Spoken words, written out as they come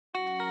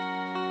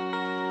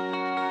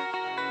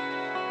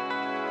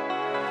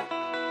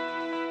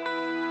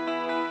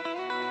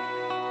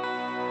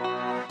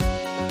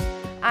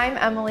I'm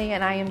Emily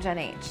and I am Gen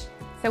H.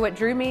 So what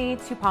drew me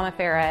to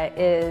Pomifera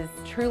is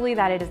truly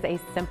that it is a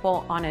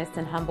simple, honest,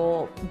 and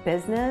humble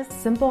business.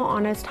 Simple,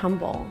 honest,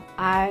 humble.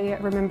 I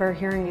remember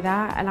hearing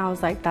that and I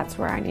was like, that's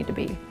where I need to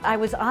be. I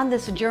was on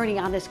this journey,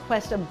 on this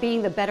quest of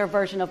being the better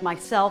version of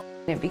myself.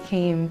 It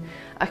became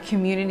a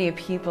community of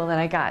people that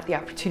I got the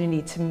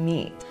opportunity to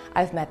meet.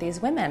 I've met these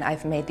women,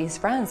 I've made these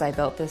friends, I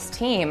built this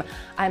team.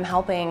 I'm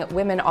helping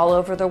women all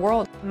over the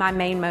world. My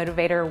main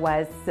motivator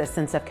was the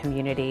sense of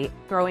community.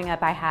 Growing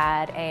up, I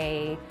had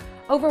a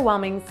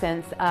overwhelming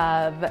sense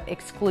of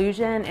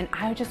exclusion, and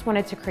I just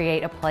wanted to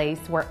create a place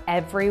where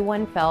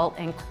everyone felt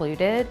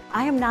included.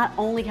 I am not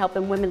only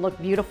helping women look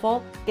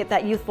beautiful, get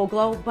that youthful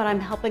glow, but I'm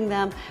helping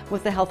them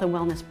with the health and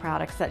wellness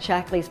products that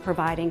Shaklee is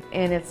providing.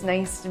 And it's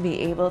nice to be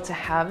able to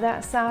have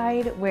that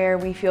side where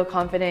we feel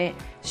confident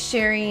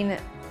sharing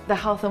the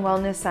health and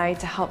wellness side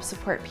to help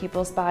support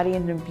people's body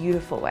in a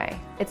beautiful way.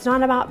 It's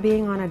not about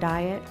being on a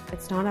diet.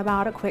 It's not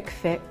about a quick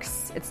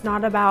fix. It's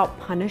not about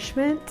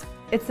punishment.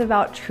 It's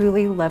about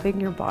truly loving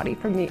your body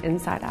from the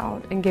inside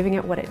out and giving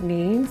it what it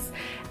needs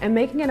and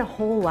making it a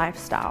whole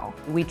lifestyle.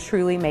 We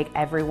truly make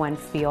everyone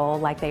feel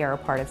like they are a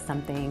part of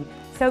something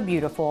so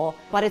beautiful.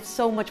 But it's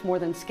so much more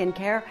than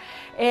skincare.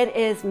 It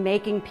is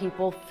making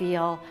people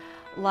feel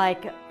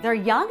like they're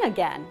young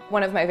again.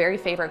 One of my very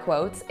favorite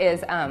quotes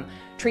is,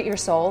 treat your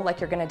soul like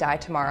you're gonna die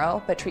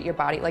tomorrow, but treat your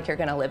body like you're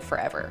gonna live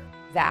forever.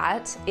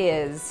 That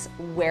is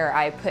where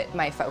I put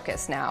my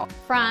focus now.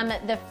 From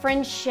the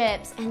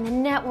friendships and the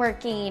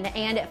networking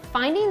and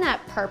finding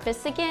that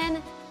purpose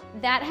again,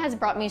 that has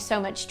brought me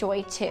so much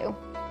joy too.